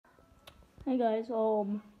Hey guys,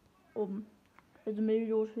 it's me,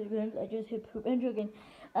 George Pickens. I just hit poop intro again.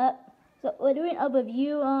 So we're doing a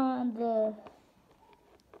review on the.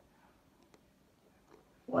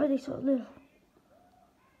 Why are they so little?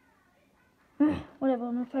 Whatever,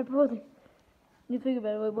 I'm gonna try Broly. You think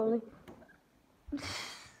about it, Broly.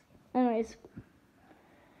 Anyways,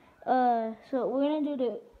 so we're gonna do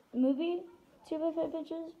the movie 2.5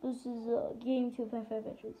 inches versus game 2.5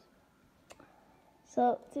 inches.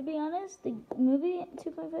 So to be honest, the movie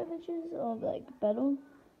 2.5 inches are like better.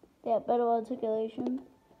 They have better articulation.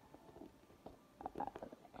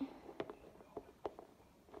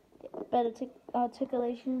 Better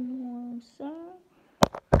articulation. So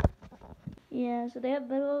yeah, so they have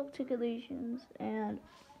better articulations and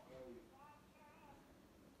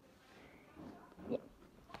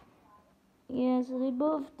yeah, so they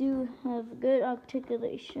both do have good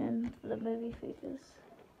articulation for the movie figures.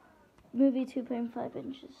 Movie 2.5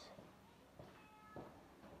 inches.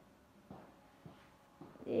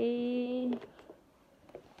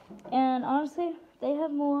 And honestly, they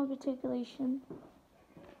have more articulation.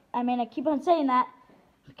 I mean, I keep on saying that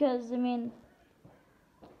because I mean,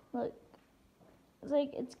 look,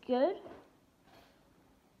 it's good.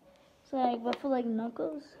 It's like, but for like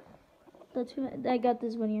Knuckles, I got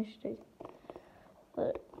this one yesterday.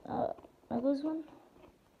 But Knuckles one,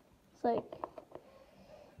 it's like,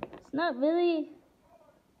 it's not really.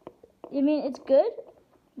 I mean, it's good,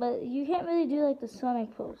 but you can't really do like the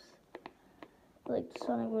Sonic pose. Like the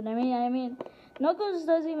Sonic one. I mean, Knuckles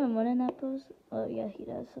doesn't even win in that pose. Oh yeah, he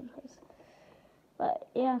does sometimes. But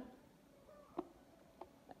yeah.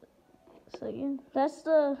 So yeah, that's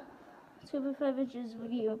the 2.5 inches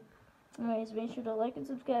review. Anyways, make sure to like and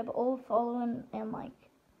subscribe, or follow and like.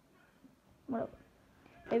 Whatever.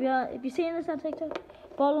 Maybe if you're seeing this on TikTok,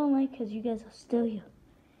 follow and like, because you guys are still here.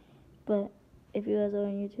 But if you guys are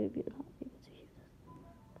on YouTube, you're not able to hear this.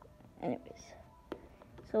 Anyways.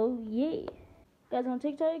 So yay. Guys on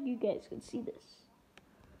TikTok, you guys can see this.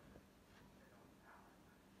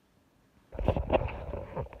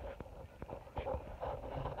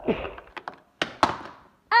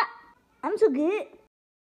 I'm so good.